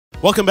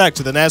Welcome back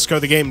to the NASCAR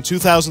The Game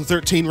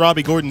 2013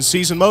 Robby Gordon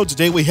Season Mode.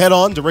 Today we head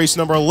on to race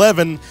number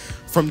 11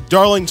 from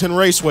Darlington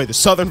Raceway, the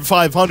Southern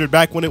 500,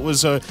 back when it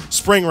was a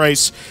spring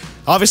race.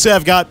 Obviously,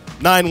 I've got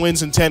 9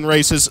 wins in 10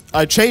 races.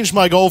 I changed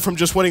my goal from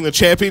just winning the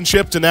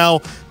championship to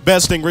now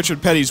besting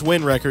Richard Petty's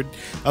win record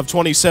of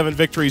 27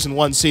 victories in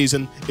one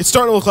season. It's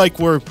starting to look like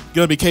we're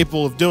going to be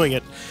capable of doing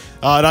it.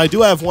 And I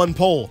do have one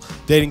poll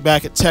dating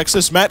back at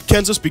Texas. Matt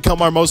Kenseth's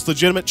become our most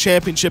legitimate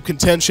championship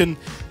contention.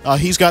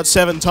 He's got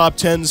 7 top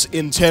 10s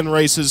in 10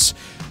 races.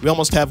 We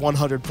almost have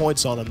 100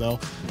 points on him, though.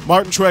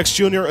 Martin Truex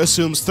Jr.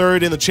 assumes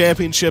 3rd in the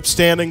championship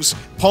standings.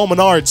 Paul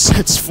Menard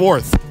sits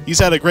 4th. He's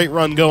had a great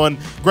run going.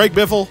 Greg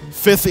Biffle,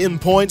 5th in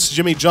points.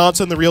 Jimmy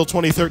Johnson, the real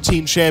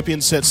 2013 champion,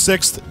 sits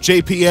 6th.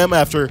 JPM,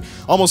 after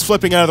almost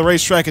flipping out of the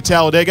racetrack at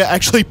Talladega,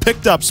 actually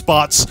picked up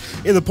spots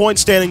in the point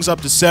standings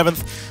up to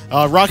 7th.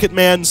 Rocket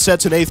Man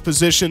sets in 8th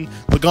position.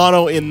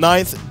 Logano in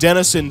 9th.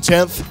 Dennis in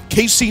 10th.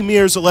 Casey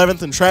Mears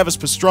 11th. And Travis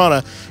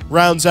Pastrana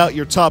rounds out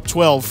your top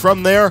 12.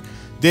 From there,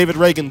 David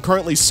Reagan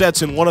currently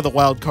sets in one of the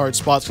wild card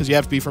spots because you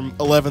have to be from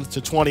 11th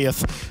to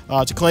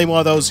 20th to claim one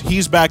of those.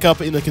 He's back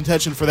up in the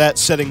contention for that,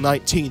 setting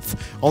 19th.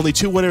 Only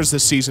 2 winners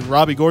this season,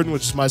 Robby Gordon,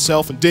 which is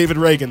myself, and David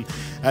Reagan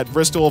at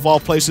Bristol of all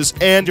places.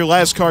 And your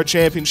NASCAR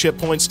championship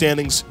point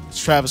standings,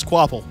 Travis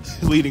Kvapil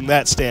leading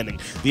that standing.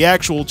 The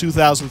actual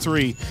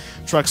 2003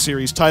 Truck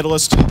Series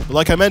titleist. But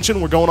like I mentioned,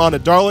 we're going on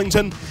at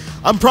Darlington.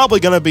 I'm probably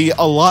going to be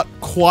a lot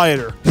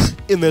quieter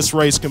in this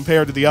race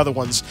compared to the other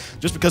ones,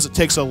 just because it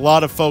takes a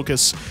lot of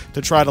focus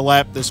to try to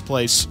lap this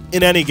place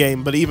in any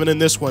game, but even in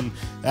this one,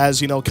 as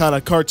you know, kind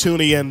of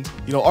cartoony and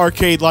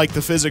arcade like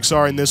the physics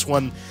are in this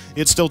one,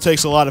 it still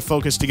takes a lot of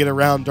focus to get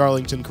around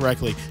Darlington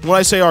correctly. And when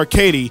I say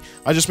arcadey,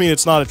 I just mean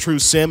it's not a true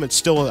sim. It's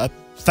still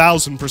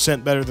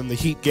 1,000% better than the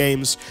Heat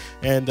games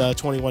and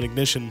 21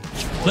 Ignition.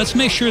 Let's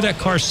make sure that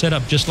car's set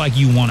up just like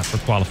you want it for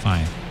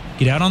qualifying.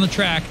 Get out on the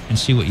track and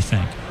see what you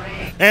think.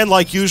 And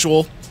like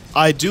usual,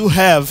 I do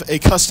have a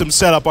custom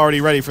setup already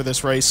ready for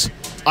this race.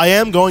 I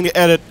am going to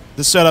edit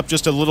the setup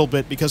just a little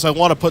bit because I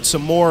want to put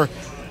some more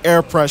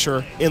air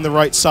pressure in the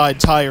right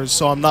side tires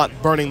so I'm not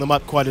burning them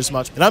up quite as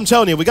much. And I'm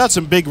telling you, we got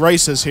some big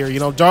races here.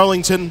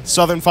 Darlington,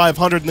 Southern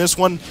 500 in this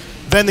one,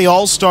 then the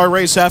All-Star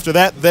race after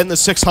that, then the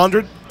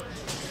 600.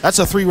 That's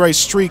a 3-race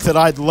streak that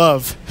I'd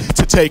love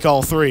to take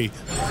all 3.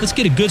 Let's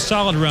get a good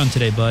solid run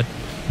today, bud.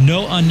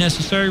 No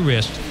unnecessary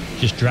risks.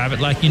 Just drive it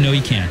like you know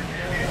you can.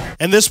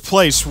 And this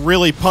place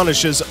really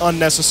punishes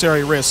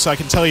unnecessary risks, I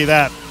can tell you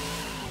that.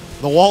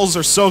 The walls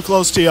are so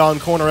close to you on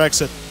corner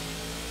exit.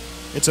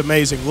 It's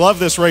amazing. Love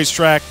this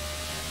racetrack.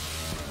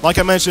 Like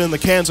I mentioned in the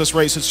Kansas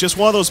race, it's just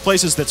one of those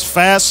places that's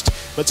fast,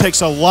 but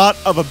takes a lot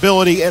of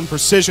ability and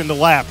precision to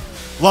lap.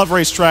 Love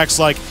racetracks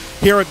like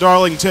here at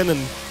Darlington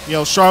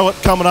and Charlotte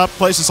coming up,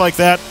 places like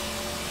that.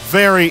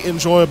 Very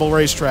enjoyable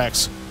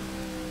racetracks.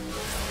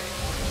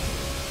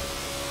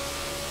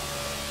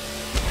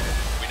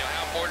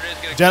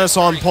 Dennis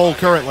on pole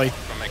currently.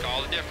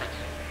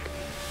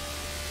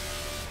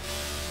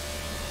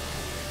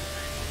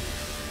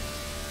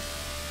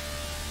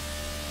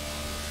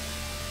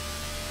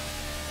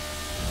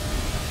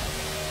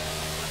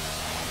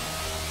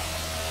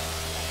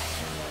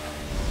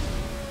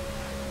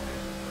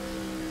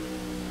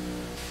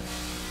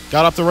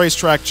 Got up the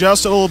racetrack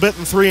just a little bit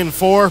in 3 and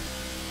 4.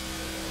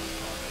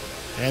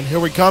 And here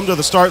we come to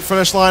the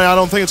start-finish line. I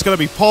don't think it's going to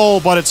be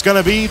pole, but it's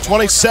going to be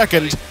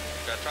 22nd.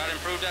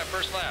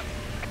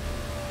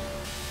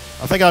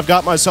 I think I've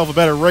got myself a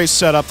better race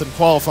setup than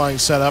qualifying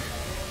setup.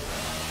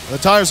 The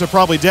tires are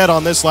probably dead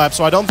on this lap,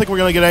 so I don't think we're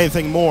going to get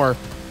anything more.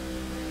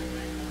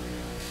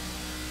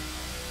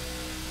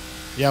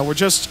 Yeah, we're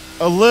just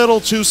a little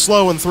too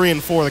slow in 3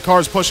 and 4. The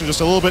car's pushing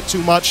just a little bit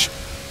too much.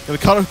 Going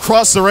to cut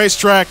across the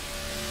racetrack.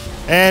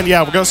 And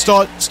yeah, we're going to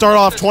start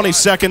off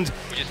 22nd.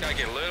 We just got to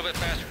get a little bit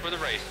faster for the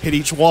race. Hit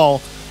each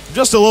wall. I'm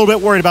just a little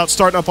bit worried about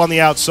starting up on the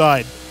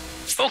outside.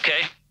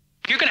 Okay,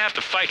 you're going to have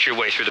to fight your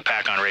way through the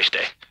pack on race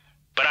day.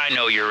 But I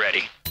know you're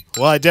ready.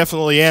 Well, I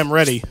definitely am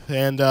ready,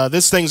 and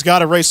this thing's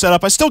got a race set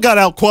up. I still got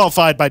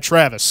out-qualified by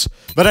Travis.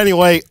 But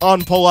anyway,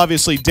 on pole,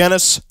 obviously,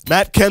 Dennis.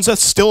 Matt Kenseth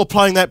still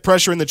applying that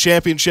pressure in the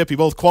championship. He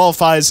both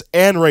qualifies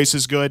and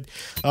races good.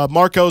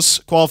 Marcos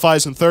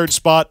qualifies in 3rd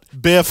spot.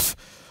 Biff,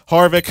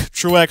 Harvick,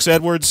 Truex,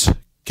 Edwards,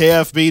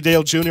 KFB,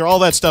 Dale Jr., all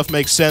that stuff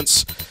makes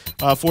sense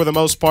for the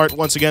most part.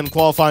 Once again,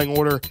 qualifying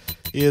order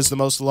is the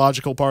most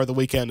logical part of the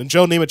weekend. And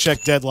Joe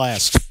Nemechek dead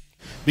last.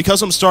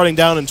 Because I'm starting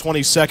down in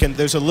 22nd,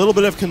 there's a little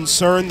bit of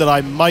concern that I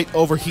might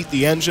overheat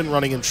the engine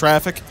running in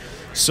traffic,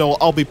 so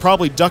I'll be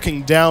probably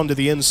ducking down to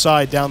the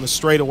inside down the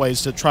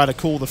straightaways to try to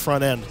cool the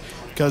front end,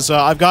 because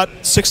I've got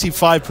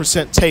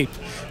 65% tape,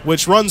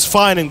 which runs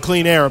fine in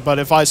clean air, but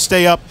if I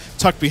stay up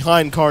tucked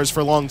behind cars for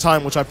a long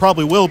time, which I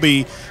probably will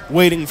be,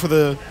 waiting for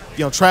the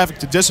traffic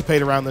to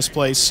dissipate around this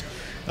place,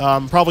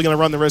 I'm probably going to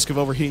run the risk of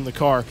overheating the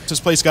car. This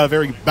place got a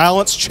very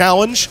balanced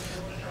challenge,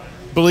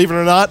 believe it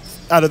or not.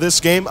 out of this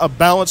game, a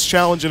balanced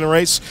challenge in a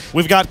race.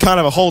 We've got kind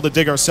of a hole to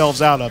dig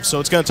ourselves out of, so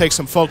it's going to take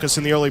some focus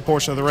in the early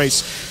portion of the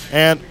race.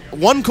 And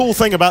one cool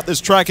thing about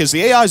this track is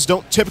the AIs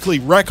don't typically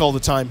wreck all the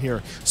time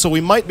here, so we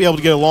might be able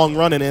to get a long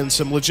run in and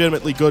some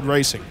legitimately good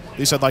racing. At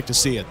least I'd like to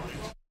see it.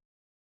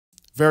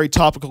 Very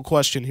topical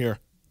question here.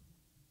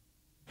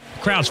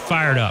 The crowd's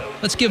fired up.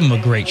 Let's give them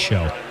a great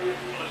show.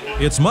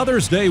 It's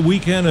Mother's Day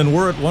weekend, and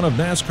we're at one of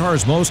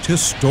NASCAR's most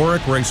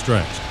historic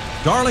racetracks,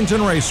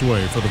 Darlington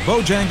Raceway, for the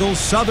Bojangles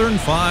Southern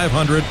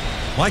 500.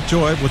 Mike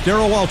Joy with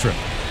Darrell Waltrip.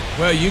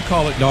 Well, you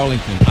call it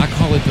Darlington. I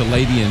call it the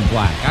Lady in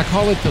Black. I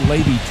call it the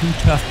Lady Too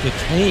Tough to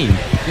Tame.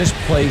 This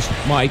place,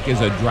 Mike, is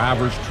a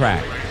driver's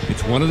track.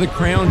 It's one of the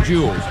crown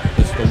jewels.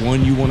 It's the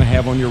one you want to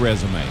have on your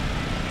resume.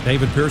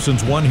 David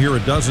Pearson's won here a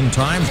dozen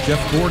times.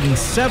 Jeff Gordon,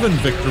 7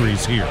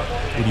 victories here.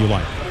 Who do you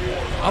like?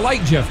 I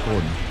like Jeff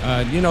Gordon.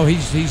 You know,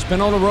 he's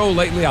been on the road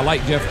lately. I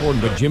like Jeff Gordon,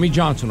 but Jimmy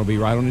Johnson will be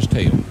right on his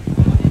tail.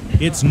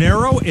 It's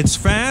narrow, it's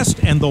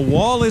fast, and the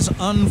wall is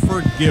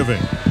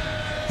unforgiving.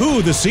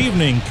 Who this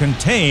evening can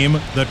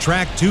tame the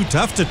track too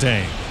tough to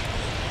tame?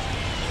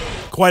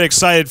 Quite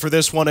excited for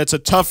this one. It's a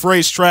tough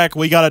racetrack.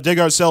 We got to dig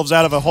ourselves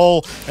out of a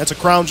hole. It's a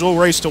crown jewel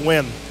race to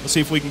win. Let's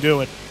see if we can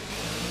do it.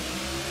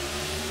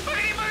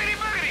 Boogity, boogity,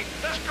 boogity.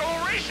 Let's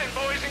go racing,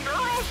 boys and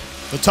girls.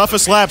 The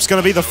toughest lap's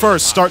going to be the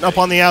first, starting up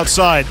on the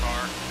outside.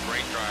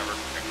 Great driver,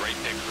 a great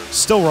pit crew.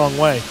 Still wrong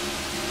way.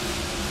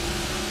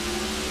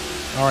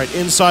 All right,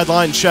 inside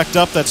line checked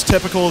up. That's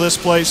typical of this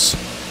place.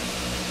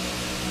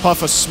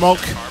 Puff of smoke.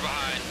 Car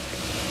behind.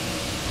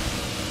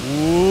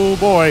 Ooh,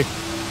 boy.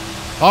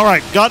 All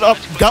right,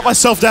 got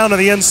myself down to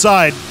the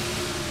inside.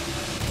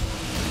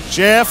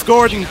 Jeff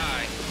Gordon.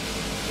 High.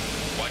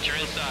 Watch your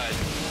inside.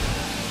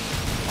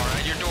 Car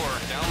at your door,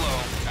 down low,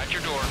 at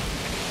your door.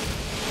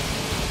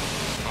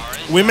 Car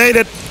inside. We made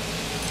it.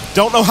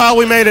 Don't know how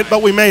we made it,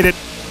 but we made it.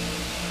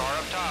 Car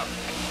up top.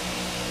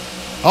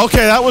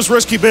 Okay, that was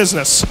risky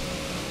business.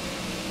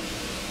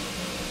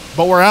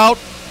 But we're out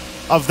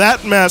of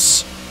that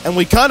mess, and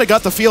we kind of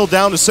got the field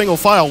down to single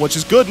file, which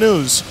is good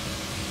news.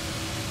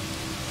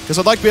 Because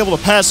I'd like to be able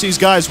to pass these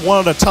guys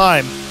one at a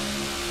time.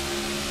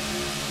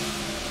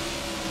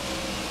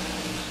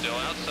 Still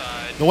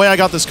outside. The way I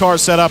got this car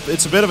set up,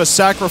 it's a bit of a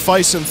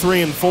sacrifice in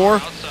 3 and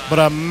 4, but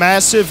a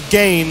massive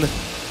gain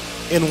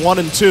in 1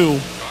 and 2,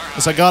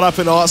 as I got up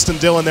in Austin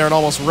Dillon there and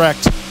almost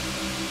wrecked.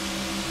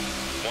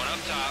 One up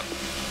top.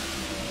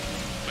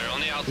 Clear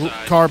on the Ooh,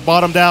 outside. car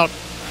bottomed out.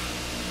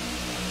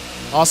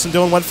 Austin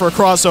Dillon went for a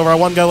crossover. I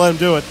wasn't going to let him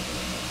do it.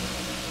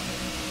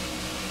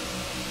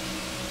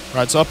 All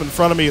right, so up in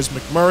front of me is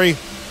McMurray.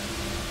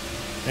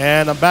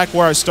 And I'm back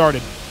where I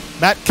started.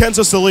 Matt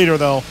Kenseth's the leader,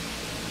 though.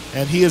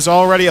 And he is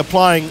already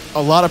applying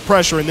a lot of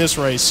pressure in this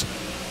race.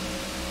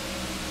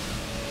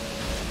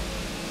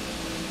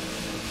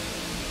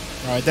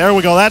 All right, there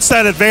we go. That's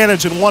that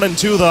advantage in 1 and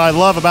 2 that I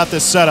love about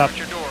this setup. At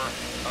your door.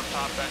 Up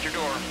top, at your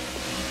door.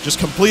 Just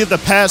completed the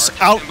pass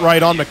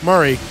outright on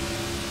McMurray.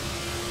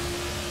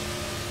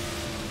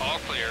 All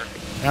clear.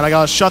 And I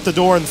got to shut the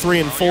door in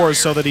 3 and 4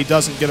 so that he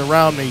doesn't get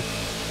around me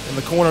in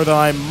the corner that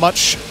I'm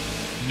much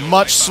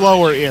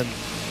slower in.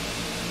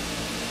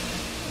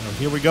 Now,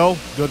 here we go.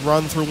 Good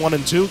run through 1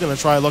 and 2. Going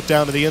to try to look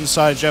down to the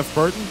inside, Jeff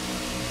Burton.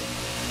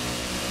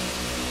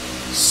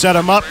 Set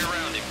him up.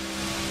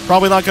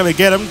 Probably not going to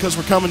get him because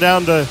we're coming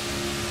down to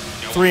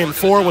 3 and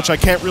 4, which I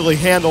can't really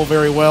handle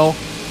very well.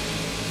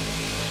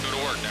 Let's go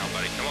to work now,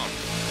 buddy. Come on.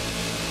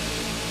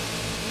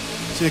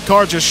 See, the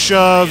car just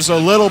shoves a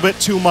little bit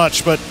too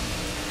much, but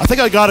I think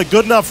I got a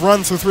good enough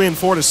run through 3 and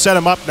 4 to set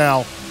him up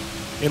now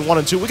in 1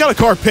 and 2. We got a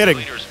car pitting.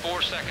 Leader's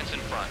 4 seconds in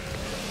front.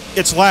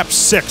 It's lap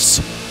 6.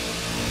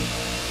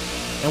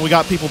 And we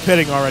got people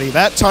pitting already.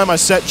 That time I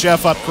set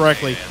Jeff up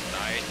correctly.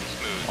 Nice and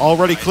smooth.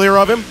 Already clear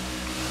of him.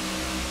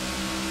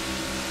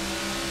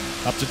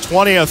 Up to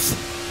 20th.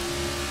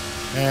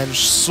 And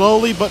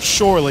slowly but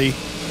surely,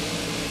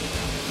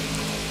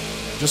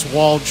 just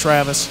walled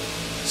Travis.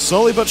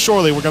 Slowly but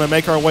surely, we're going to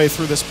make our way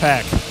through this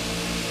pack.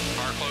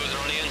 Car closer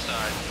on the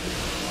inside.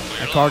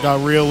 That car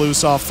got real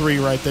loose off 3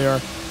 right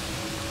there.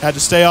 Had to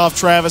stay off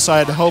Travis. I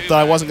had to hope that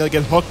I wasn't going to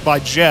get hooked by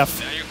Jeff.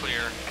 Now you're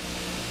clear.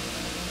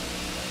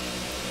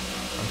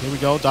 Here we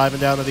go, diving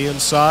down to the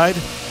inside.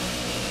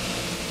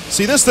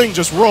 See, this thing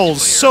just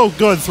rolls so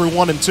good through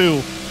 1 and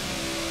 2.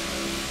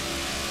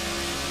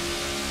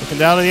 Looking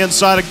down to the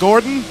inside of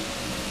Gordon.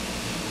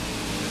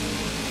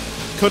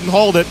 Couldn't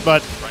hold it,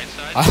 but Right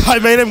side. I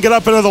made him get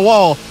up into the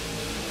wall.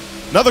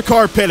 Another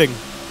car pitting.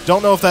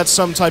 Don't know if that's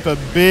some type of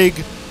big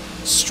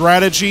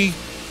strategy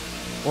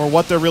or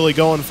what they're really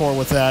going for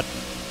with that.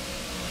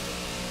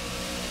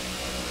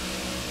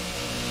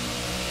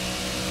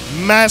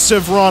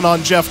 Massive run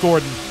on Jeff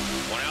Gordon.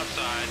 One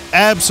outside.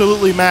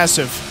 Absolutely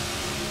massive.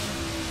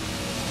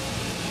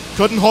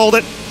 Couldn't hold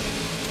it.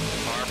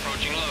 Car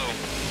approaching low.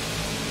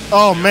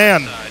 Oh,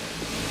 man. Outside.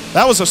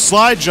 That was a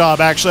slide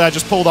job, actually, I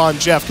just pulled on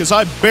Jeff, because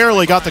I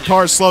barely got the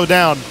car slowed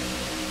down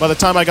by the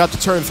time I got to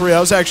turn 3. That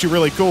was actually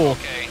really cool.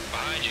 Okay,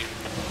 behind you.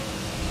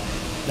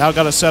 Now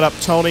got to set up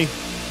Tony.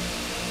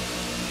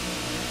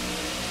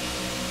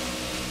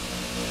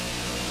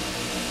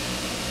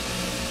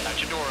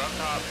 Watch your door up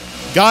top.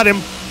 Got him.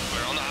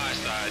 We're on the high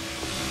side.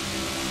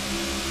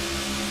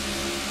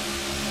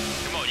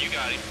 Come on, you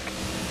got him.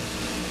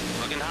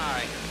 Looking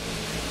high.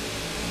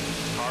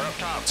 Car up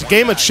top. It's a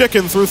game of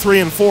chicken through 3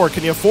 and 4.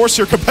 Can you force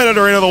your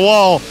competitor into the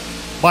wall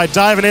by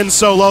diving in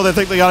so low they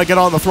think they got to get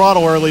on the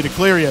throttle early to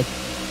clear you?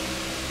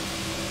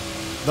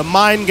 The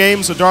mind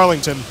games of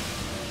Darlington.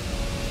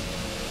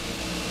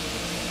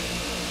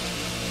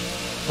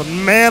 But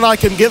man, I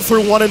can get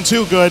through 1 and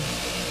 2 good.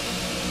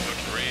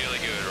 Looking really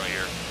good right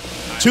here.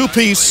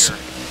 2-piece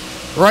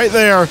right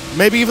there.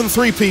 Maybe even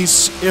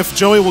 3-piece if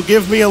Joey will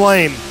give me a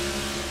lane.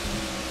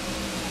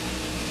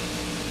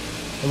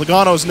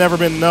 Logano's never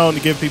been known to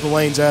give people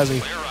lanes, has he?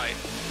 Clear right.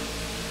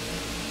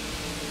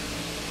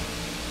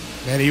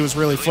 Man, he was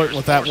really flirting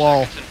with that 4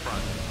 wall. seconds in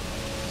front.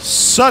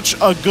 Such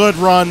a good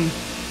run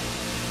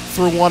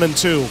through 1 and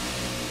 2.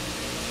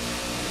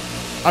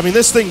 I mean,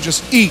 this thing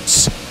just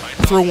eats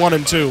through 1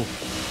 and 2.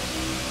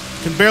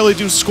 Can barely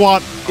do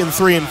squat in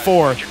 3 and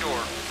 4. Watch your door.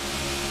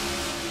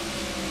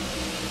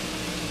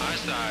 High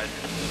side.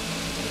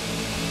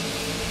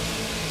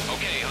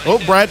 Okay, Oh,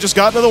 Brad just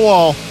got into the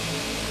wall.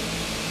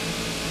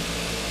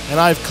 And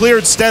I've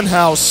cleared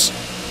Stenhouse.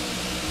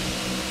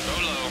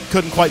 Go low.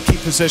 Couldn't quite keep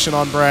position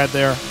on Brad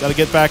there. Got to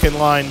get back in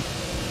line.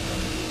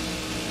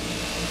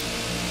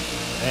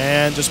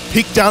 And just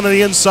peek down to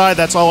the inside.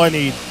 That's all I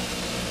need.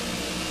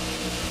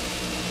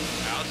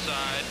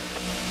 Outside.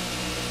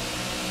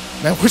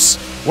 Man,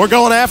 we're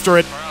going after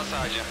it. We're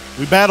outside you.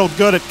 We battled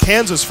good at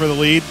Kansas for the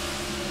lead.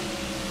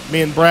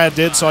 Me and Brad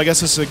did, so I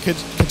guess it's a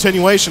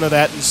continuation of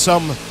that in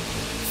some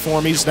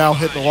form. He's now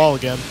hitting the wall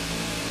again.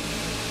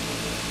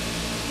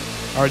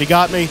 Already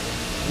got me.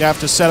 You have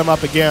to set him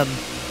up again.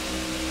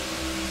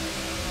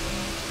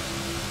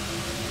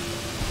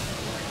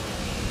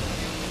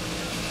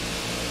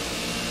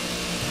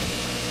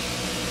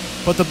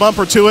 Put the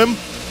bumper to him.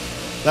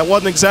 That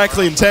wasn't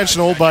exactly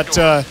intentional, but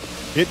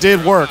it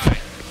did work.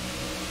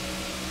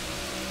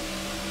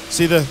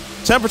 See, the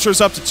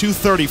temperature's up to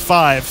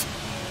 235,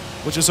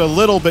 which is a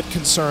little bit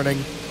concerning.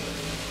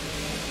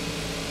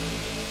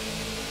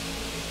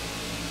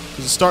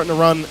 Because it's starting to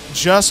run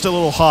just a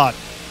little hot.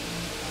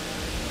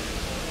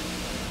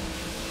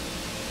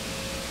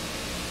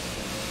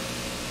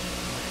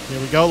 Here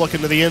we go,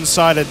 looking to the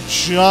inside of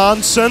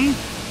Johnson.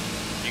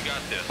 You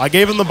got this. I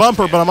gave him the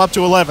bumper, but I'm up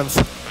to 11th.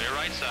 On your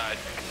right side.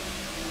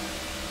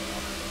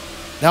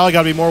 Now I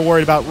got to be more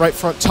worried about right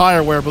front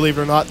tire wear, believe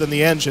it or not, than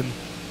the engine.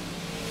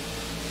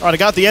 All right, I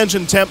got the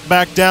engine temp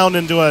back down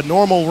into a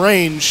normal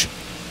range.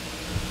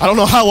 I don't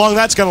know how long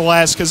that's going to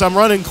last because I'm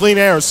running clean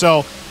air,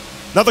 so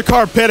another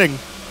car pitting.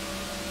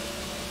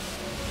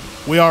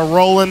 We are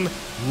rolling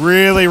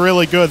really,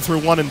 really good through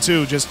 1 and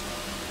 2. Just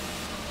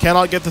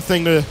cannot get the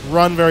thing to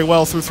run very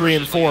well through 3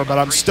 and 4, but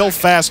I'm still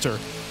faster.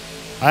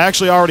 I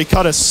actually already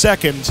cut a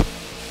second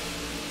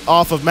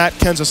off of Matt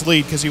Kenseth's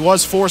lead because he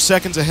was 4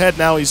 seconds ahead.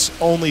 Now he's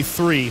only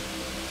 3.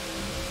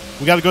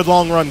 We got a good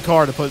long run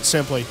car, to put it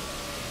simply.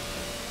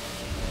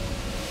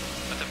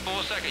 That's a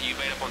full second you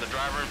made up on the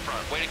driver in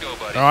front. Way to go,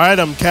 buddy. All right,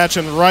 I'm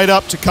catching right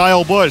up to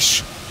Kyle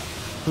Busch,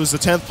 who's the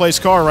 10th place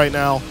car right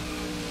now.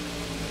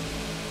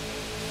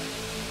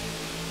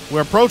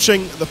 We're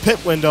approaching the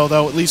pit window,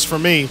 though, at least for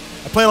me.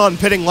 I plan on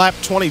pitting lap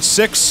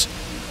 26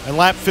 and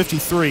lap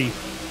 53.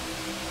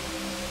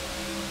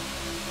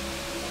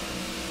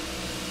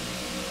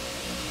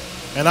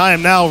 And I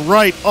am now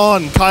right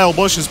on Kyle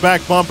Busch's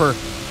back bumper.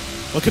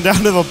 Looking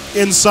down to the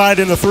inside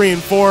into 3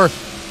 and 4.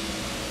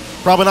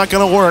 Probably not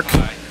going to work.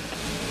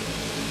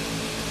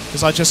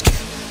 Because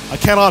I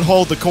cannot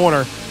hold the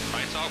corner.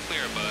 Right's all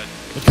clear, bud.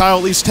 But Kyle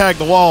at least tagged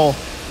the wall,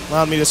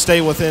 allowed me to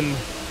stay within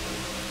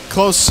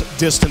close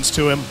distance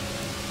to him.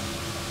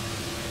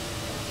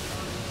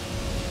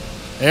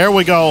 There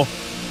we go.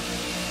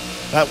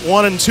 That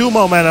 1 and 2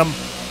 momentum.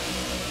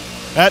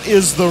 That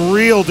is the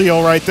real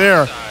deal right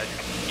there.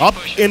 Up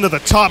into the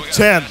top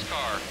 10.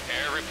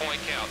 Every point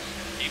counts.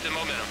 Keep the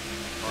momentum.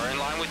 We're in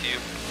line with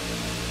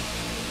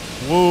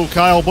you. Woo,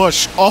 Kyle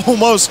Busch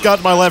almost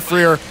got my left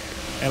rear,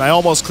 and I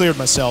almost cleared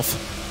myself.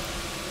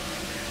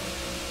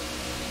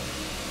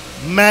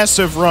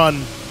 Massive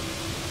run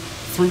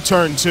through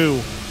turn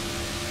 2.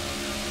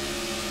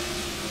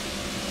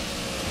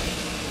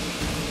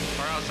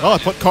 Oh, I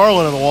put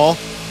Carl into the wall.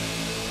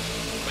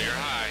 Clear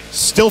high.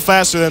 Still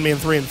faster than me in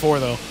 3 and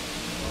 4, though.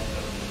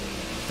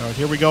 All right,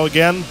 here we go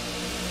again.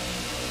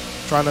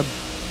 Trying to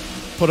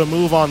put a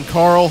move on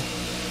Carl.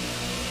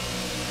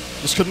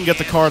 Just couldn't get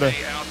the car to...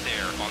 Stay out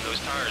there on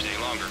those tires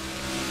any longer.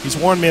 He's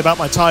warned me about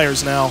my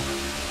tires now.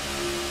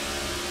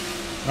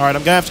 All right, I'm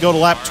going to have to go to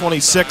lap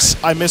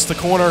 26. I missed the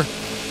corner.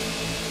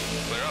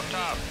 Clear up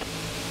top.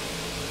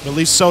 At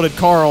least so did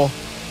Carl.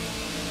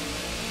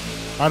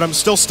 All right, I'm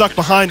still stuck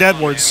behind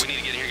Edwards. We need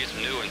to get here and get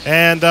some new ones.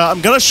 And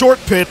I'm going to short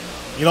pit,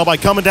 by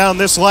coming down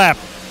this lap.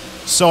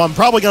 So I'm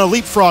probably going to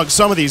leapfrog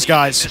some of these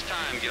guys. This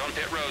time, get on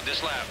pit road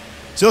this lap.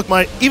 See, look,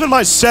 even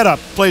my setup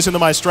plays into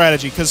my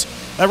strategy because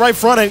that right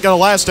front ain't going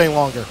to last any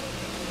longer.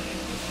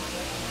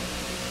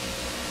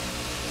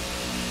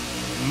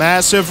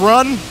 Massive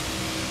run.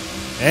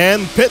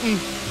 And pitting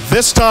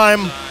This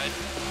time,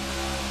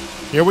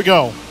 here we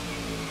go.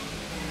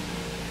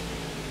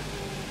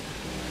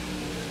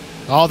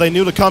 Oh, they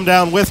knew to come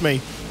down with me.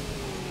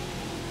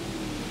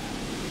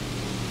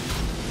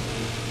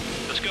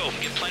 Let's go.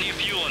 Get plenty of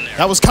fuel in there.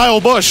 That was Kyle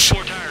Busch,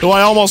 who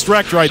I almost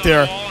wrecked right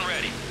there.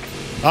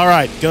 All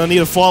right, gonna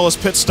need a flawless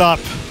pit stop.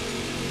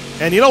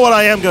 And you know what?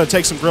 I am gonna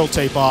take some grill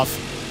tape off,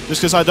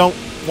 just because I don't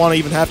want to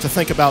even have to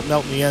think about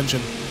melting the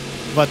engine.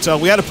 But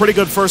we had a pretty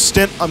good first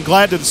stint. I'm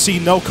glad to see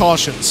no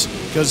cautions,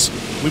 because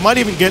we might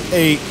even get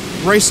a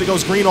race that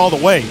goes green all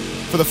the way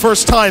for the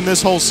first time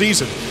this whole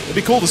season. It'd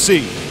be cool to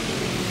see.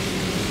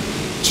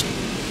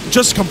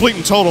 Just a complete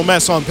and total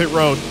mess on pit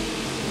road.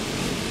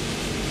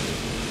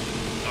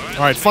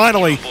 All right,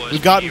 finally,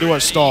 we've gotten to our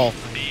stall.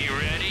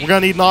 We're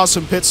going to need an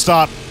awesome pit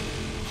stop,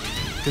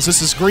 because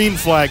this is green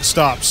flag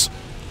stops.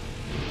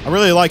 I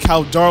really like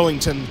how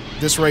Darlington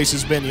this race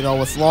has been, you know,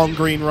 with long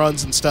green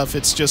runs and stuff.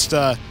 It's just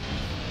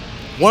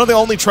one of the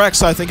only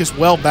tracks I think is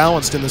well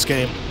balanced in this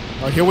game.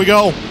 All right, here we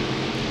go.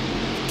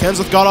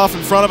 Kenseth got off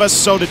in front of us,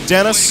 so did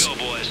Dennis. Way to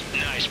go, boys.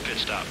 Nice pit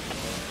stop.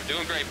 We're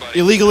doing great, buddy.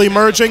 Illegally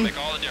merging. Make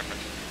all the difference.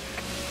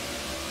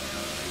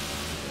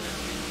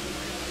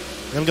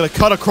 I'm going to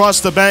cut across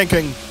the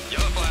banking.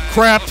 Yellow flag.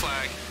 Crap. Yellow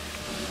flag.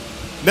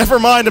 Never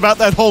mind about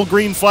that whole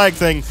green flag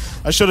thing.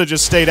 I should have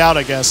just stayed out,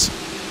 I guess.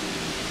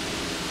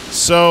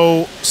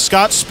 So,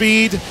 Scott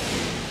Speed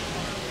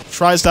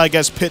tries to, I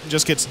guess, pit and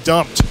just gets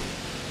dumped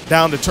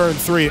down to turn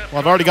 3. Well,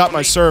 I've already got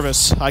my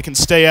service. I can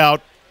stay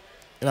out,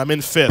 and I'm in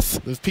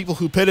 5th. The people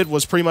who pitted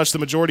was pretty much the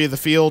majority of the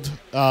field.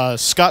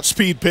 Scott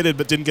Speed pitted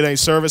but didn't get any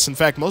service. In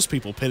fact, most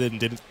people pitted and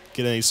didn't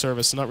get any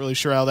service. I'm not really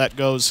sure how that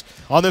goes.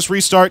 On this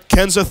restart,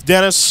 Kenseth,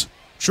 Dennis,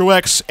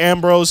 Truex,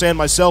 Ambrose, and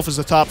myself is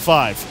the top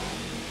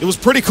 5. It was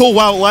pretty cool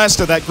while it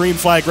lasted, that green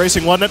flag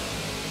racing, wasn't it?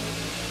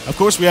 Of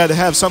course, we had to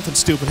have something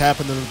stupid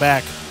happen in the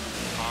back.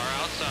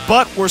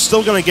 But we're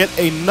still going to get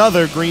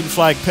another green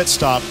flag pit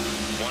stop.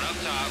 One up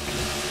top.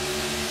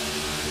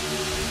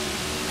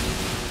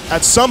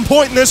 At some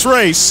point in this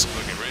race,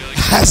 Looking really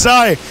as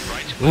I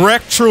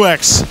wrecked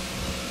Truex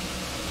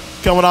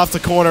coming off the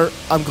corner.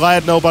 I'm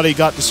glad nobody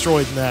got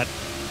destroyed in that.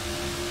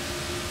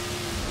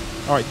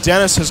 All right,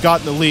 Dennis has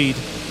gotten the lead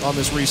on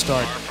this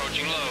restart. Car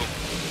approaching low.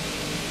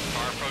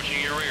 Car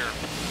approaching your rear.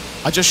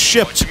 I just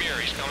shipped Watch him here.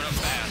 He's coming up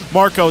fast.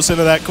 Marcos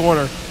into that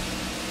corner.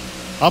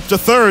 Up to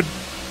 3rd.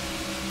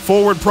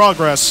 Forward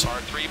progress. Car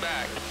 3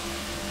 back.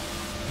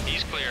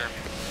 He's clear.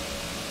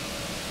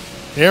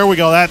 Here we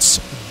go. That's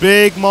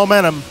big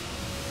momentum.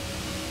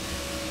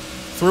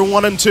 Through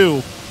 1 and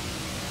 2.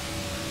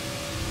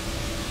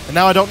 And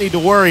now I don't need to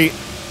worry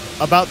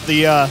about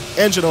the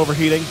engine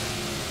overheating.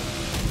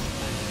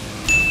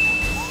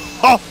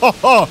 Ho, ho,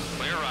 ho.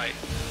 Clear right.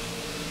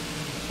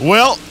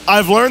 Well,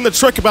 I've learned the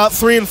trick about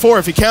 3 and 4.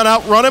 If you can't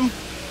outrun him,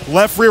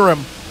 left rear him.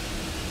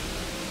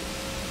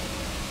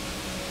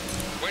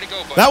 Way to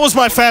go, buddy. That was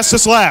my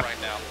fastest lap.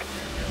 Right now.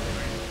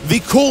 The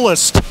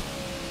coolest,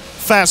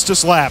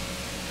 fastest lap.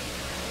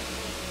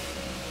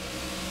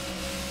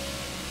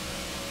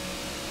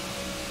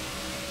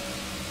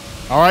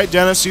 All right,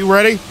 Dennis, you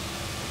ready?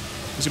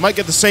 Because you might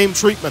get the same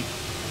treatment.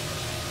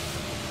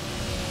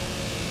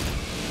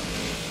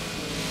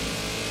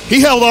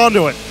 He held on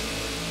to it.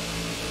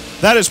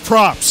 That is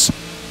props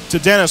to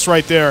Dennis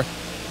right there.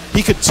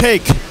 He could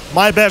take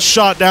my best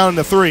shot down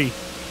into 3.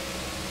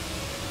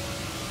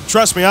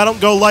 Trust me, I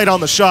don't go light on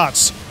the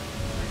shots.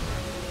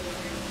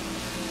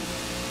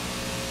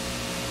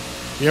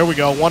 Here we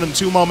go, 1 and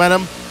 2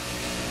 momentum.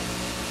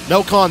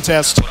 No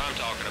contest. That's what I'm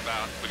talking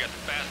about. We got the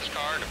fastest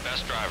car and the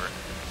best driver.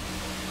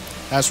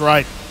 That's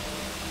right.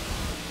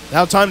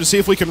 Now time to see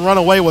if we can run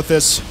away with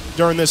this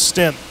during this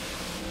stint.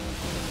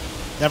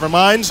 Never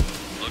mind.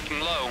 Looking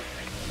low.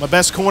 My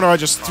best corner, I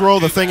just throw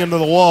the thing into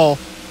the wall.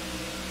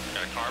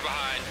 Got a car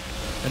behind.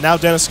 And now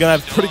Dennis is going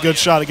to have a pretty good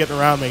shot at getting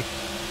around me.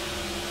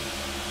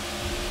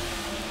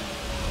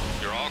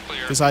 You're all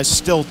clear. Because I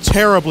still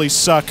terribly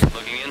suck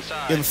Looking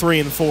inside. in 3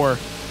 and 4.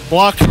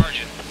 Block,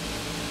 Charge it.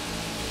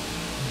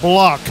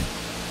 block,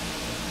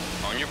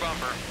 On your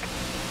bumper.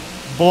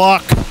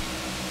 block.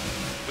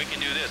 We can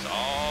do this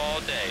all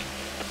day.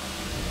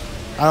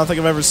 I don't think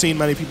I've ever seen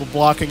many people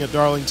blocking at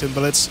Darlington,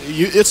 but it's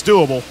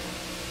doable.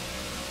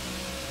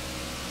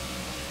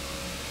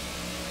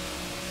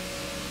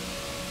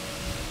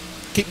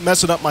 Keep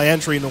messing up my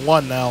entry into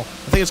 1 now. I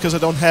think it's because I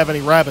don't have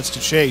any rabbits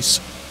to chase.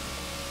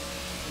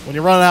 When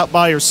you're running out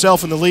by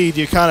yourself in the lead,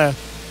 you kind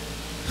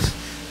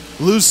of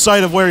lose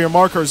sight of where your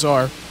markers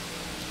are.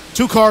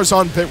 2 cars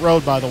on pit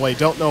road, by the way.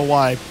 Don't know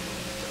why.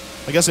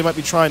 I guess they might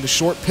be trying to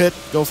short pit,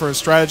 go for a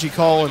strategy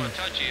call, and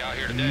Touchy out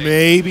here today.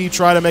 maybe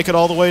try to make it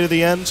all the way to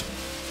the end.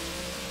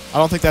 I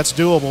don't think that's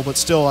doable, but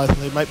still,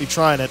 they might be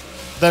trying it.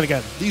 Then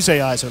again, these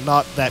AIs are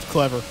not that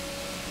clever.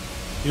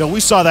 You know, we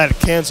saw that at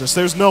Kansas.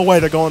 There's no way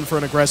they're going for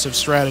an aggressive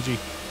strategy.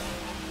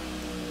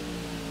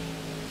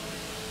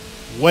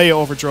 Way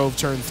overdrove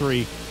turn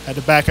 3. Had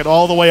to back it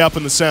all the way up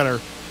in the center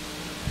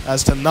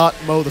as to not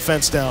mow the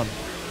fence down.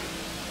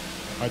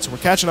 All right, so we're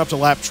catching up to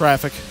lap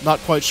traffic. Not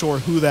quite sure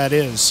who that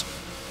is.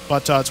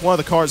 But it's one of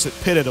the cars that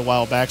pitted a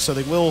while back, so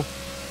they will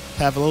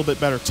have a little bit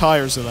better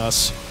tires than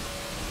us.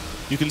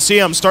 You can see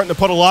I'm starting to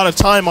put a lot of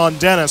time on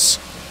Dennis.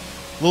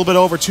 A little bit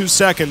over 2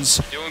 seconds.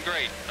 Doing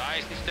great.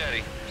 Nice and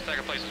steady.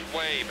 Second place is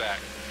way back.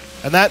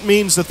 And that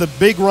means that the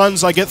big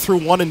runs I get through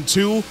 1 and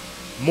 2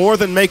 more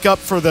than make up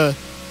for the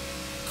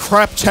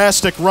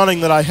craptastic running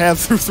that I have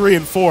through 3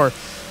 and 4,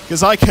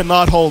 because I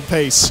cannot hold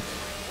pace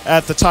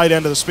at the tight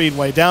end of the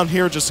speedway. Down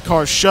here, just the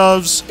car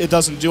shoves. It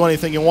doesn't do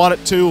anything you want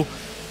it to.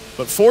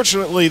 But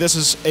fortunately, this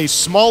is a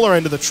smaller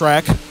end of the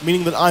track,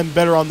 meaning that I'm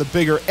better on the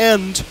bigger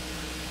end,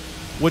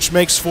 which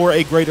makes for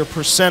a greater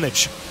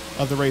percentage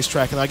of the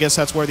racetrack. And I guess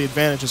that's where the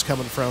advantage is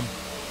coming from.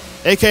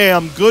 AKA,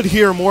 I'm good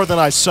here more than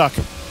I suck,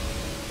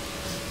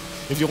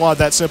 if you want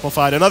that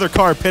simplified. Another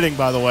car pitting,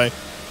 by the way.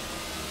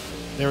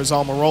 There's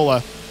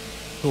Almirola,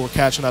 who we're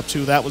catching up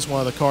to. That was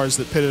one of the cars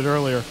that pitted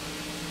earlier.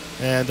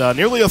 And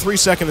nearly a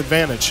 3-second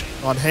advantage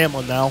on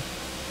Hamlin now,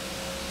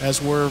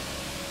 as we're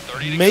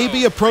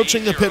maybe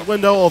approaching the pit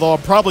window, although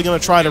I'm probably going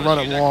to try to run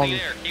it long,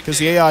 because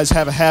the AIs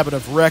have a habit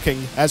of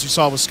wrecking, as you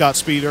saw with Scott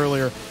Speed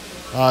earlier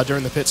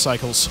during the pit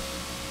cycles.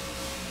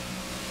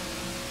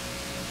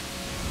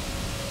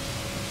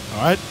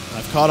 All right,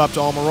 I've caught up to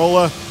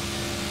Almirola.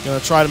 Going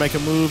to try to make a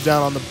move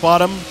down on the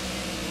bottom.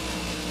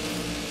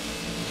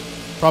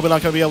 Probably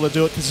not going to be able to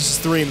do it because this is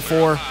 3 and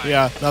 4.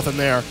 Yeah, nothing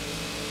there.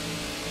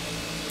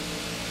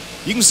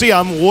 You can see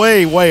I'm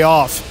way, way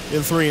off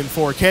in 3 and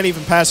 4. Can't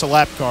even pass a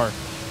lap car.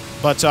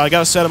 But I got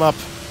to set him up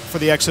for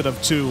the exit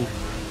of 2,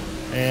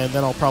 and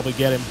then I'll probably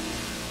get him.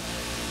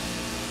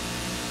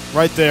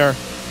 Right there.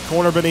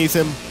 Corner beneath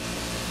him.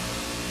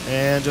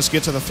 And just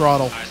get to the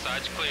throttle.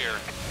 Side's clear.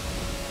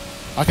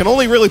 I can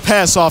only really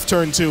pass off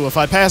turn 2. If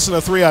I pass in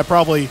a 3, I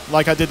probably,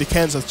 like I did to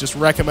Kenseth, just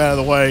wreck him out of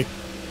the way.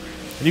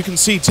 And you can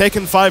see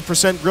taking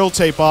 5% grill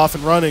tape off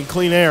and running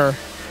clean air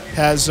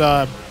has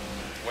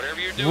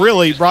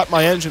really brought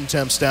my engine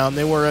temps down.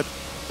 They were at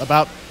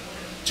about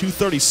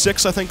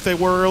 236, I think they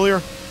were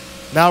earlier.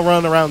 Now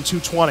running around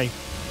 220.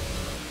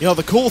 You know,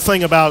 the cool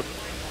thing about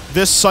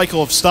this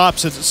cycle of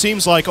stops is it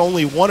seems like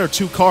only 1 or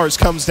 2 cars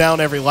comes down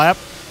every lap.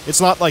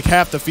 It's not like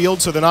half the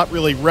field, so they're not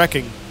really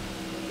wrecking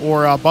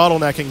or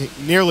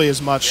bottlenecking nearly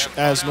as much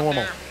as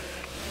normal.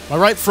 My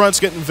right front's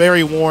getting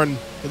very worn.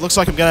 It looks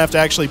like I'm going to have to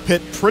actually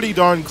pit pretty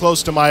darn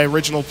close to my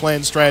original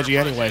planned strategy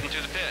anyway,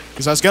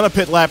 because I was going to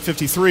pit lap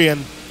 53,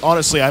 and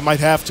honestly, I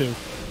might have to.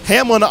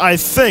 Hamlin, I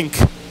think,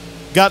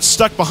 got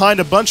stuck behind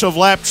a bunch of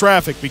lap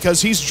traffic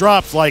because he's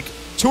dropped like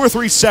 2 or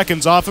 3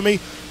 seconds off of me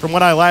from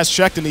when I last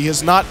checked, and he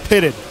has not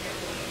pitted.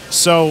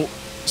 So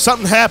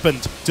something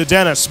happened to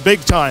Dennis big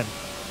time.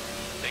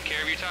 Take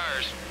care of your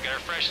tires. Got a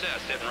fresh set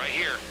sitting right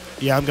here.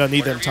 Yeah, I'm going to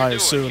need them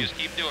tires soon. Just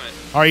keep doing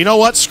it. All right, you know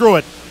what? Screw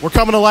it. We're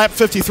coming to lap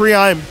 53.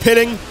 I am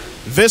pitting.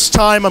 This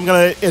time I'm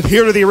going to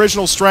adhere to the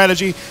original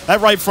strategy.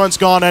 That right front's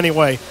gone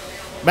anyway.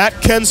 Matt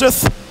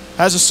Kenseth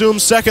has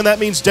assumed second. That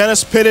means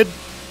Dennis pitted.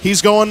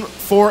 He's going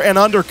for an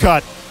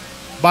undercut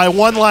by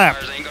 1 lap.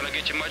 Tires ain't going to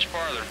get you much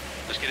farther.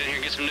 Let's get in here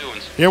and get some new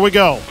ones. Here we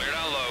go. Clear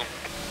down low.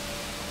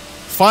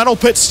 Final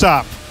pit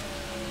stop.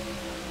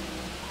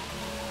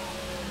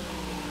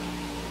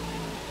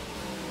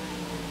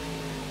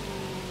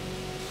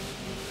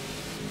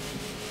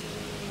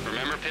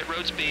 Remember pit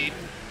road speed.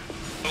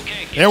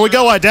 Okay. There we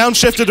go. I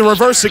downshifted to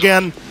reverse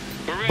again,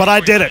 but I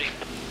did it.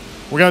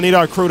 We're going to need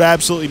our crew to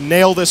absolutely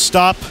nail this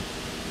stop,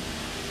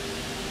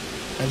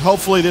 and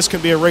hopefully this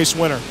can be a race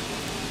winner.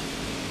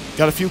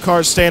 Got a few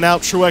cars staying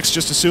out. Truex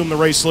just assumed the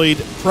race lead,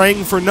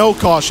 praying for no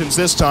cautions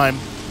this time.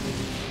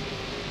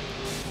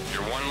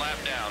 You're 1 lap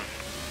down.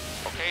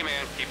 Okay,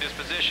 man, keep this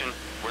position.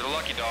 We're the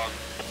lucky dog.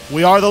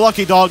 We are the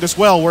lucky dog as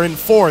well. We're in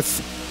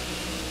 4th.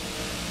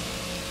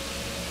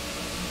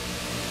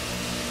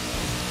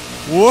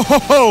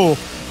 Whoa!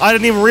 I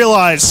didn't even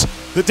realize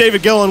that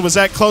David Gillen was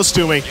that close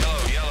to me.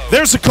 Yellow.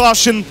 There's a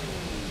caution.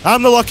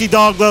 I'm the lucky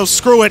dog, though.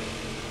 Screw it.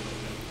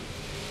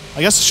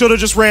 I guess I should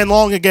have just ran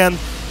long again.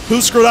 Who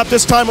screwed up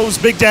this time? It was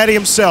Big Daddy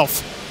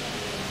himself.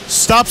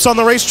 Stops on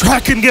the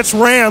racetrack and gets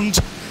rammed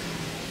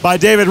by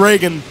David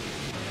Reagan.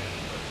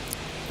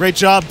 Great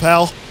job,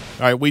 pal. All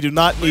right, we do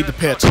not need to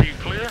pit, Are you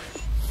clear?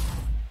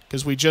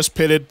 because we just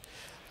pitted.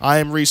 I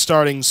am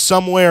restarting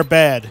somewhere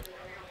bad.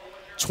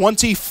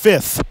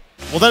 25th.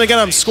 Well, then again,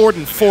 I'm scored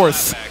in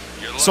 4th,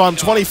 so I'm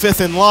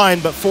 25th in line,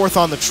 but 4th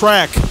on the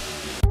track.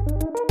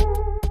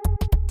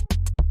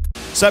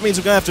 So that means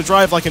I'm going to have to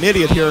drive like an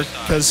idiot here,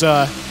 because,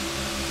 Car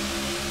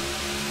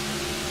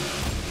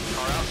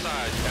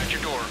outside, at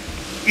your door.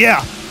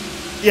 yeah,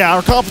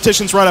 our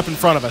competition's right up in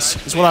front of us,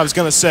 is what I was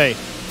going to say,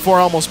 before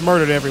I almost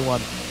murdered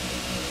everyone.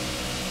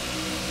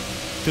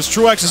 Because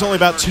Truex is only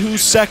about 2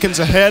 seconds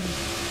ahead,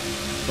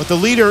 but the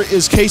leader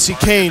is Casey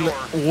Kane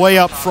way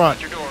up front.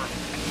 At your door.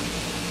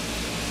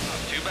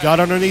 Got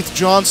underneath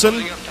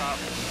Johnson, Up top.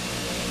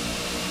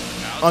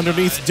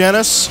 underneath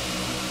Dennis.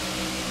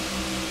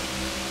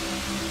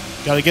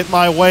 Got to get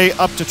my way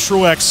up to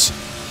Truex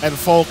and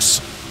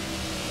folks.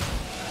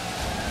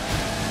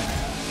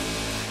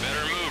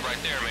 Better move right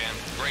there, man.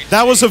 Great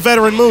That was a speed.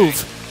 veteran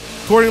move.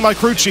 According to my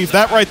crew chief,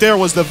 that right there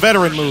was the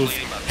veteran move.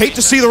 Hate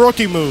to see the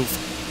rookie move.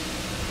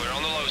 Clear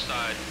on the low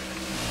side.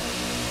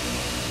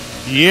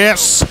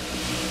 Yes.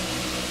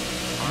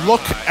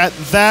 Look at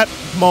that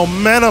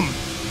momentum.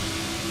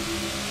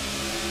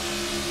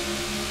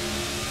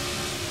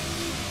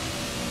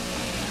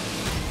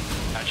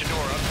 At your door,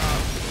 up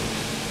top.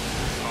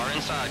 Car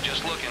inside,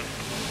 just looking.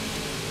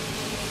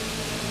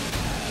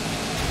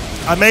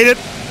 I made it.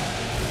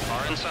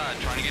 Car inside,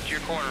 trying to get to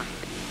your corner.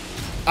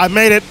 I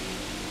made it.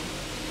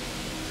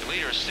 The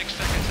leader is 6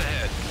 seconds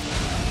ahead.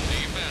 Do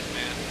your best,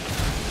 man.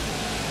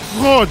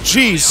 Oh,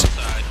 jeez.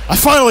 Outside. I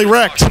finally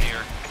wrecked. Caution here.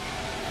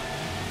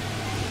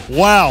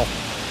 Wow.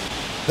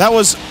 That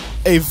was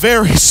a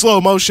very slow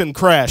motion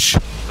crash.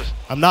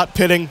 I'm not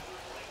pitting.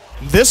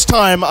 This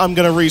time I'm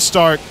going to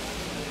restart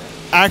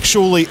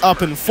actually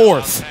up in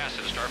fourth. Pass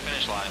to the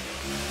start-finish line.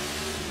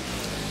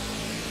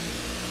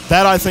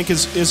 That, I think,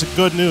 is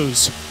good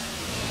news.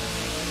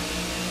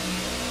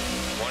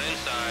 One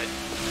inside.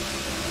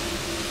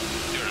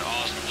 Doing an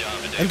awesome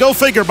job today. And go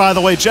figure, by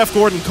the way, Jeff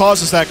Gordon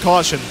causes that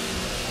caution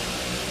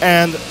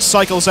and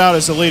cycles out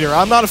as the leader.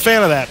 I'm not a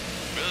fan of that.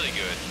 Really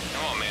good.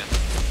 Come on, man.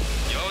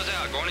 Yellow's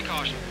out. Going to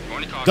caution.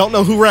 Going to caution. Don't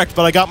know who wrecked,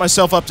 but I got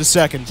myself up to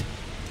second.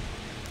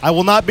 I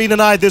will not be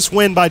denied this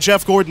win by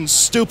Jeff Gordon's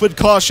stupid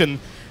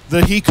caution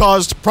that he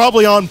caused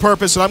probably on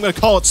purpose, and I'm going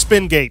to call it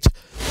Spingate.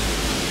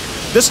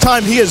 This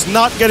time he is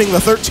not getting the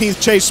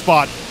 13th chase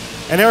spot,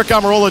 and Eric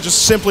Amarola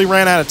just simply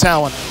ran out of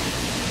talent.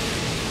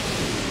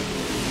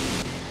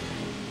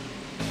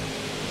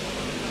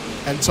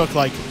 And took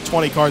like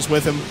 20 cars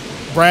with him.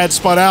 Brad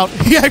spun out.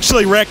 He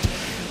actually wrecked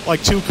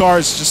like 2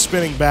 cars just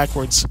spinning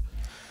backwards.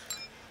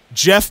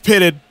 Jeff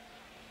pitted.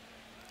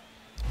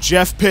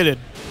 Jeff pitted.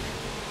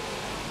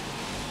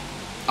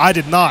 I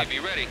did not. Be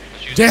ready.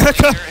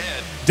 Danica,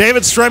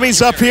 David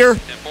Stremmy's up here.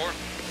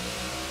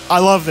 10-4. I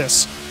love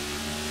this.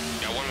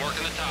 Got one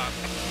working the top.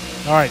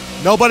 All right,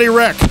 nobody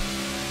wreck.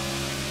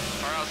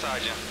 Far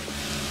outside you.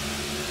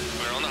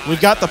 We're on the high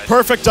We've got the side.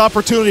 perfect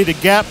opportunity to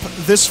gap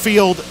this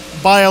field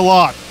by a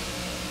lot.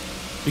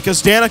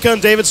 Because Danica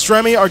and David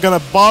Stremme are going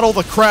to bottle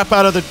the crap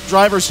out of the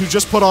drivers who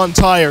just put on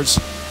tires.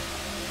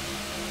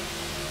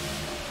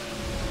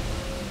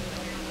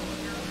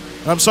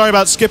 And I'm sorry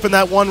about skipping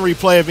that one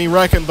replay of me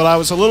wrecking, but I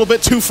was a little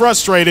bit too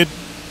frustrated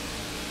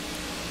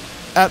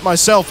at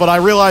myself, but I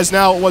realize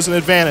now it was an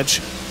advantage.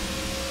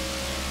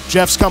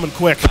 Jeff's coming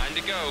quick. Time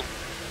to go.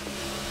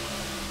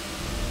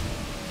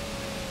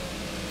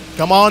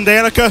 Come on,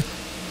 Danica.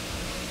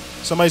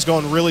 Somebody's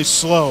going really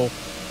slow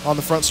on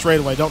the front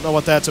straightaway. Don't know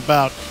what that's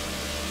about.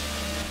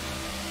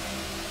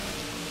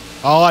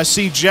 Oh, I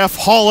see Jeff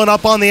hauling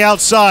up on the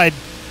outside.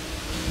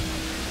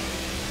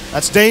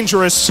 That's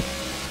dangerous.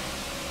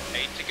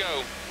 8 to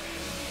go.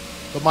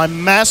 But my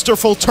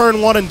masterful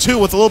turn 1 and 2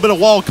 with a little bit of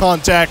wall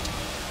contact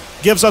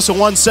gives us a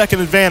 1-second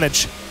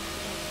advantage.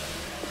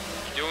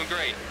 You're doing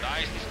great.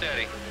 Nice and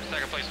steady.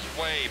 Second place is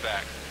way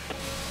back.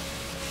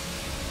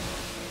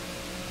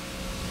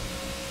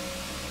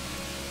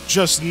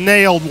 Just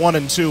nailed 1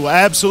 and 2.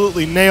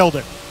 Absolutely nailed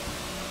it.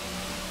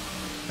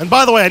 And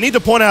by the way, I need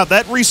to point out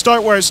that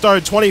restart where I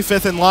started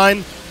 25th in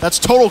line, that's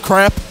total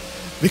crap,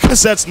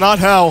 because that's not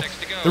how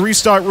the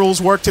restart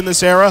rules worked in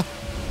this era.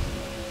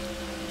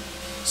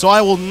 So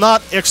I will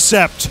not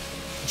accept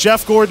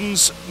Jeff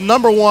Gordon's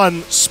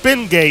 #1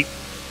 spin gate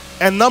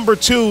and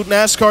 #2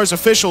 NASCAR's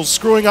officials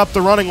screwing up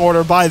the running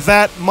order by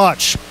that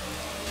much.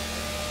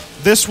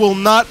 This will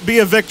not be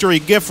a victory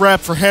gift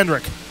wrap for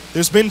Hendrick.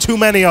 There's been too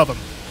many of them.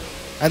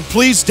 And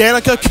please,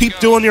 Danica, keep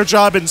doing your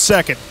job in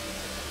second.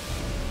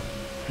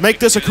 Make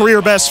this a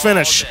career best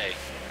finish.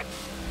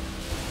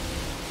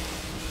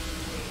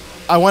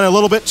 I went a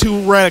little bit too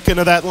wreck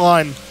into that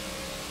line.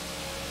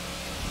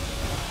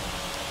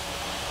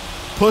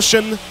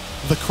 Pushing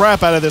the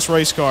crap out of this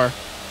race car.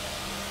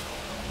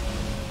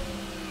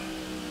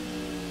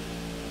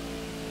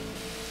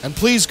 And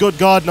please, good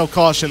God, no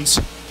cautions.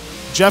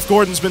 Jeff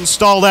Gordon's been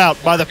stalled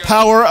out by the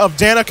power of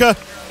Danica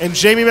and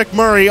Jamie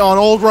McMurray on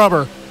old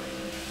rubber.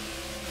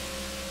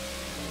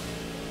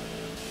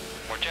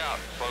 Watch out.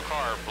 Slow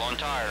car. Blown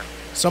tire.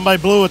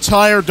 Somebody blew a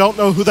tire. Don't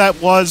know who that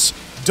was.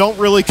 Don't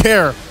really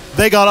care.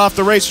 They got off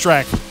the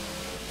racetrack.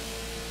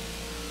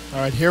 All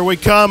right, here we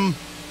come.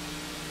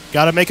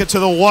 Got to make it to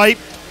the white.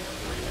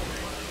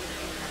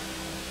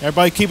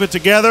 Everybody keep it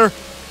together.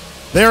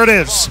 There it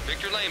is. Come on,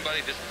 pick your lane,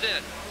 buddy. This is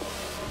it.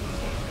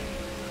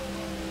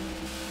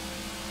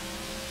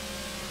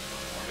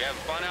 We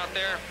having fun out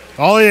there?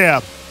 Oh,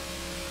 yeah.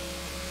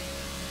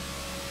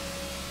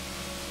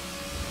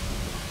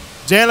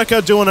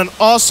 Danica doing an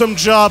awesome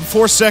job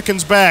 4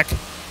 seconds back.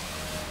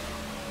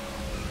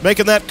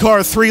 Making that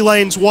car 3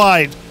 lanes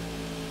wide.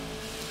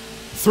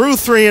 Through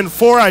 3 and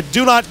 4, I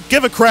do not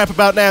give a crap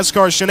about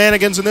NASCAR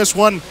shenanigans in this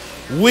one.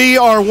 We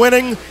are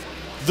winning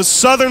the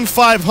Southern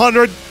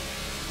 500,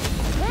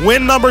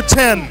 win number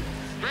 10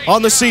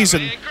 on the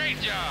season. Man.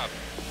 Great job.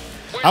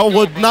 I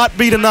would not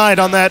be denied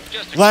on that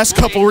last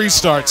couple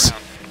restarts.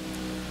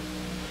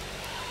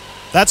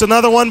 That's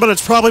another one, but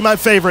it's probably my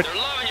favorite. They're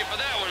loving you for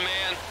that one,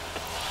 man.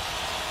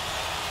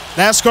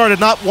 NASCAR did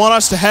not want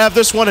us to have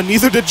this one, and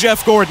neither did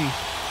Jeff Gordon.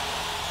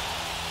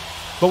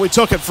 but we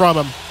took it from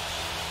him.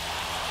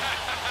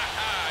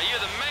 You're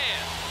the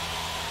man.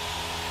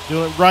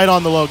 Doing it right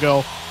on the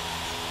logo.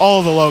 All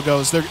of the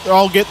logos. They're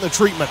all getting the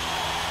treatment.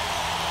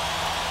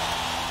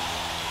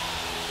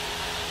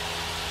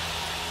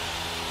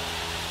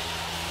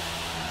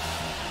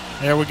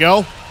 There we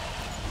go.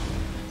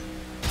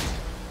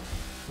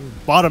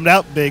 Bottomed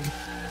out big.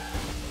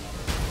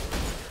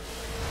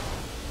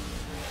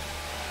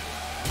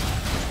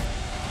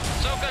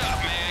 Soak it up,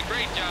 man.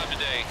 Great job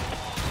today.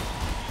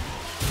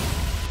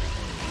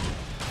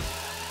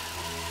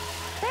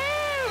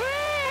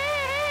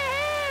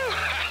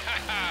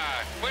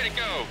 Way to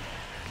go.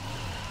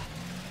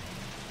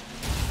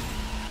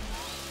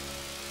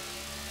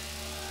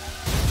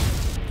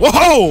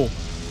 Whoa!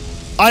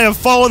 I have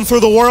fallen through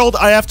the world.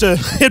 I have to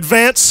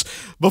advance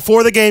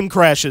before the game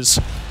crashes.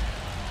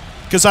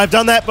 Because I've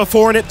done that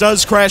before and it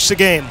does crash the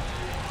game.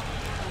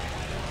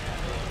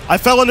 I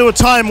fell into a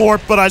time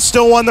warp, but I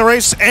still won the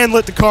race and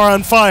lit the car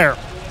on fire.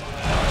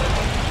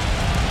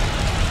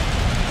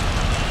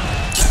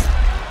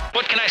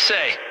 What can I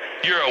say?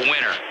 You're a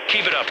winner.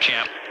 Keep it up,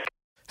 champ.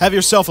 Have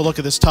yourself a look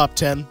at this top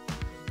 10.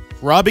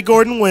 Robby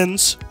Gordon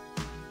wins.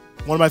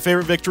 One of my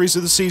favorite victories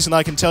of the season,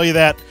 I can tell you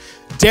that.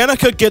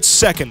 Danica gets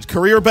second.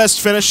 Career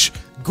best finish.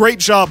 Great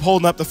job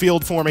holding up the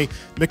field for me.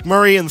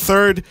 McMurray in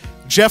third.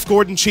 Jeff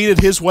Gordon cheated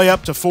his way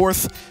up to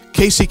fourth.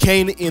 Casey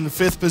Kane in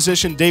fifth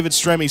position. David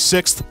Stremme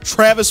sixth.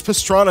 Travis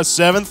Pastrana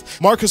seventh.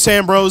 Marcus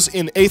Ambrose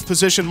in eighth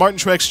position. Martin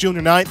Truex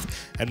Jr.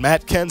 ninth. And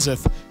Matt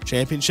Kenseth,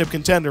 championship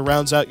contender,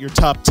 rounds out your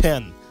top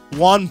 10.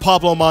 Juan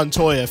Pablo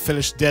Montoya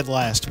finished dead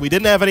last. We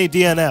didn't have any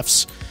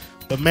DNFs.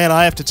 But man,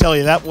 I have to tell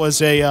you, that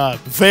was a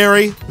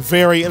very,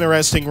 very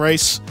interesting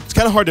race. It's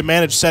kind of hard to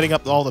manage setting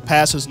up all the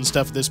passes and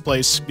stuff at this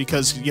place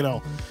because, you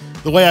know,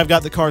 the way I've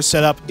got the car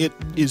set up, it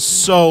is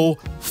so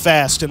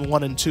fast in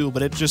 1 and 2,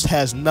 but it just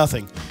has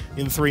nothing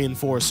in 3 and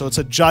 4. So it's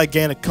a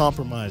gigantic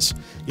compromise.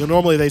 You know,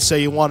 normally they say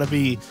you want to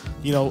be,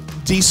 you know,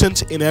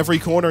 decent in every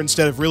corner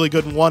instead of really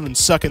good in one and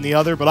suck in the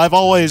other. But I've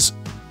always,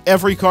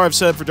 every car I've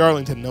set up for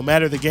Darlington, no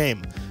matter the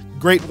game,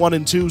 great 1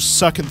 and 2,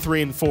 suck in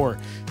 3 and 4.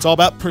 It's all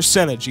about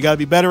percentage. You got to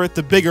be better at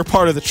the bigger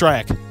part of the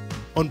track.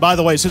 Oh, and by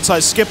the way, since I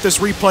skipped this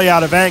replay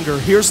out of anger,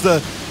 here's the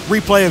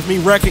replay of me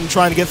wrecking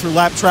trying to get through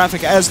lap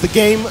traffic as the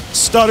game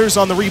stutters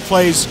on the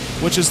replays,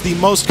 which is the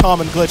most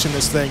common glitch in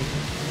this thing.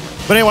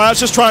 But anyway, I was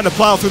just trying to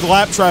plow through the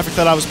lap traffic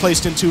that I was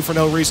placed into for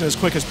no reason as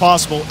quick as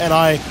possible, and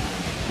I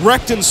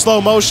wrecked in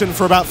slow motion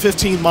for about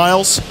 15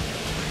 miles,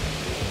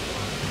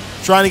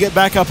 trying to get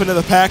back up into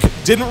the pack.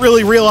 Didn't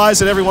really realize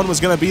that everyone was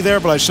going to be there,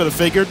 but I should have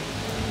figured.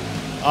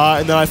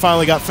 And then I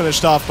finally got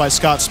finished off by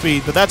Scott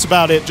Speed. But that's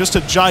about it. Just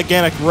a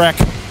gigantic wreck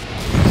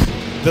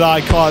that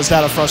I caused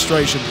out of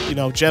frustration. You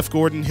know, Jeff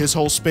Gordon, his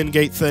whole spin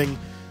gate thing,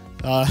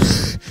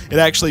 it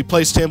actually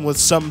placed him with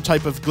some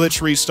type of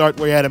glitch restart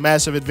where he had a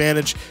massive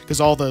advantage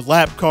because all the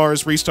lap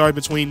cars restarted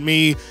between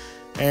me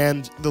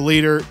and the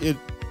leader.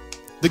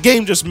 The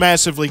game just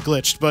massively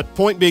glitched. But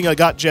point being, I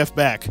got Jeff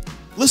back.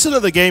 Listen to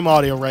the game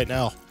audio right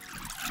now.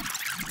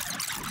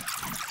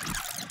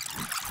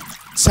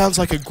 Sounds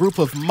like a group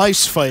of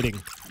mice fighting.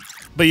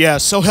 But yeah,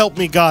 so help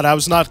me God, I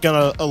was not going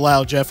to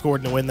allow Jeff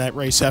Gordon to win that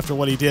race after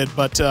what he did.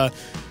 But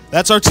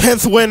that's our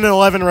 10th win in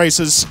 11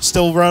 races.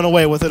 Still run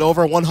away with it.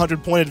 Over a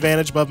 100-point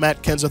advantage above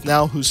Matt Kenseth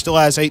now, who still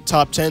has 8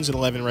 top 10s in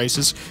 11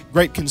 races.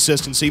 Great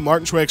consistency.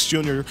 Martin Truex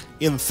Jr.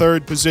 in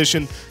 3rd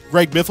position.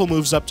 Greg Biffle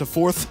moves up to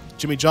 4th.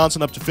 Jimmy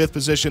Johnson up to 5th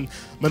position.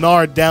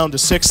 Menard down to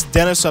 6th.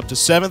 Dennis up to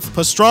 7th.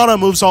 Pastrana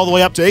moves all the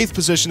way up to 8th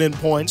position in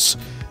points.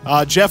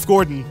 Jeff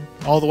Gordon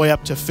all the way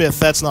up to 5th.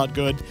 That's not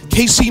good.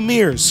 Casey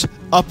Mears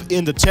up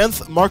into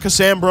 10th. Marcus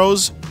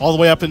Ambrose all the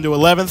way up into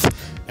 11th.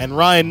 And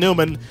Ryan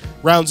Newman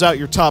rounds out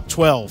your top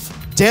 12.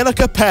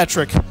 Danica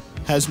Patrick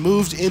has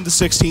moved into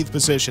 16th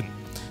position.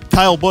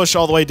 Kyle Busch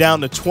all the way down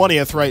to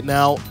 20th right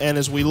now. And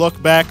as we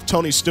look back,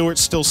 Tony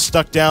Stewart's still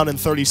stuck down in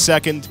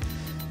 32nd.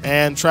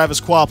 And Travis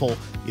Kvapil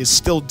is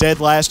still dead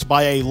last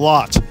by a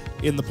lot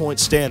in the point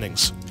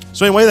standings.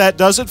 So anyway, that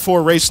does it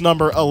for race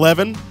number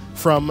 11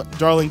 from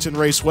Darlington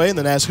Raceway in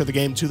the NASCAR The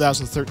Game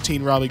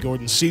 2013 Robby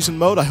Gordon Season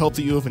Mode. I hope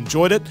that you have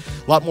enjoyed it.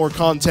 A lot more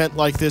content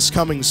like this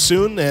coming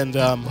soon, and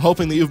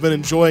hoping that you've been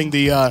enjoying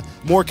the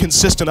more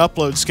consistent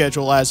upload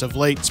schedule as of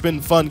late. It's been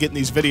fun getting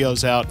these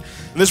videos out.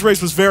 And this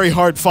race was very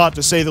hard fought,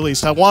 to say the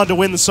least. I wanted to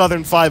win the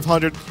Southern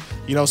 500,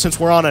 you know, since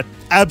we're on an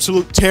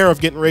absolute tear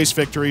of getting race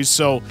victories,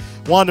 so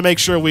wanted to make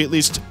sure we at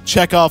least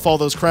check off all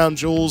those crown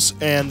jewels.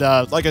 And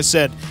like I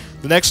said,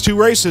 the next 2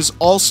 races,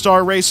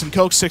 All-Star Race and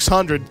Coke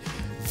 600,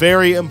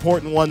 very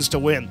important ones to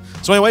win.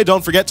 So anyway,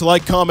 don't forget to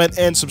like, comment,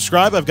 and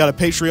subscribe. I've got a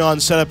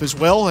Patreon set up as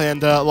well,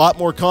 and a lot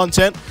more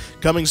content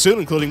coming soon,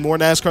 including more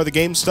NASCAR The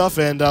Game stuff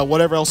and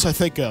whatever else I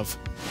think of.